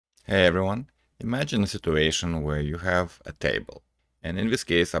Hey everyone, imagine a situation where you have a table, and in this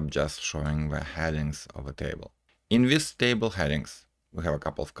case I'm just showing the headings of a table. In this table headings, we have a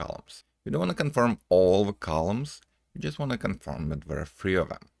couple of columns. We don't want to confirm all the columns, we just want to confirm that there are 3 of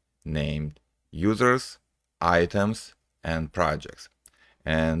them, named users, items, and projects.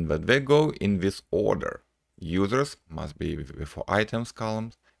 And that they go in this order. Users must be before items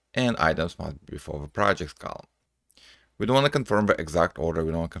columns, and items must be before the projects column. We don't want to confirm the exact order.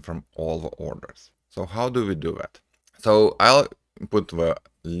 We don't want to confirm all the orders. So how do we do that? So I'll put the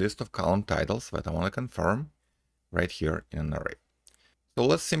list of column titles that I want to confirm right here in an array. So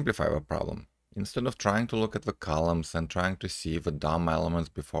let's simplify the problem. Instead of trying to look at the columns and trying to see the DOM elements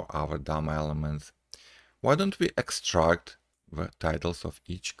before our DOM elements, why don't we extract the titles of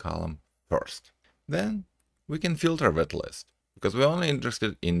each column first? Then we can filter that list, because we're only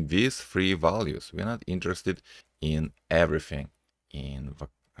interested in these 3 values. We're not interested in everything in the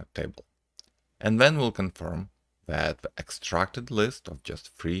table. And then we'll confirm that the extracted list of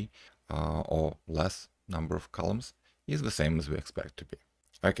just 3 or less number of columns is the same as we expect to be.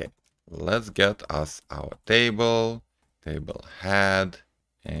 Okay, let's get us our table head,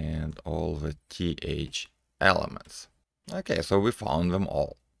 and all the th elements. Okay, so we found them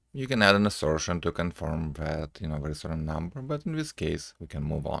all. You can add an assertion to confirm that, there is a certain number, but in this case, we can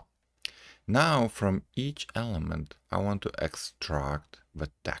move on. Now, from each element, I want to extract the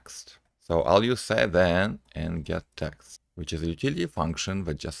text. So I'll use cy.then and getTexts, which is a utility function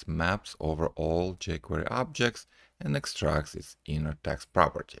that just maps over all jQuery objects and extracts its innerText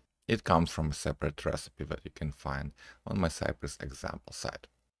property. It comes from a separate recipe that you can find on my Cypress example site.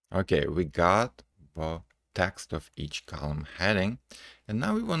 Okay, we got the text of each column heading, and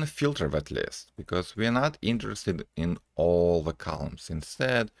now we want to filter that list because we are not interested in all the columns.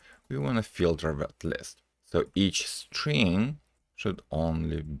 Instead, we want to filter that list. So each string should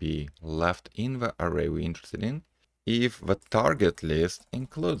only be left in the array we're interested in if the target list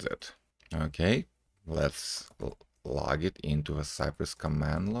includes it. Okay, let's log it into a Cypress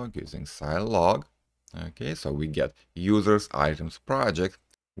command log using cy.log. Okay, so we get users, items, project.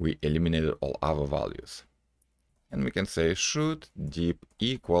 We eliminated all other values. And we can say should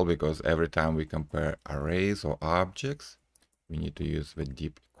deep.equal, because every time we compare arrays or objects, we need to use the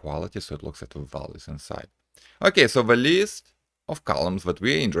deep equality, so it looks at the values inside. Okay, so the list of columns that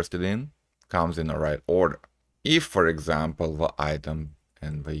we're interested in comes in the right order. If, for example, the item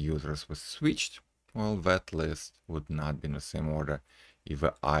and the users was switched, well, that list would not be in the same order. If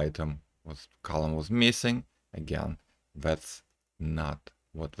the column was missing, again, that's not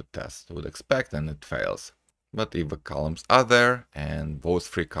what the test would expect, and it fails. But if the columns are there and those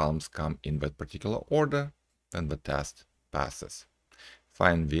 3 columns come in that particular order, then the test passes.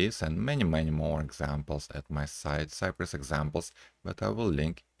 Find these and many more examples at my site, Cypress Examples, that I will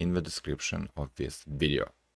link in the description of this video.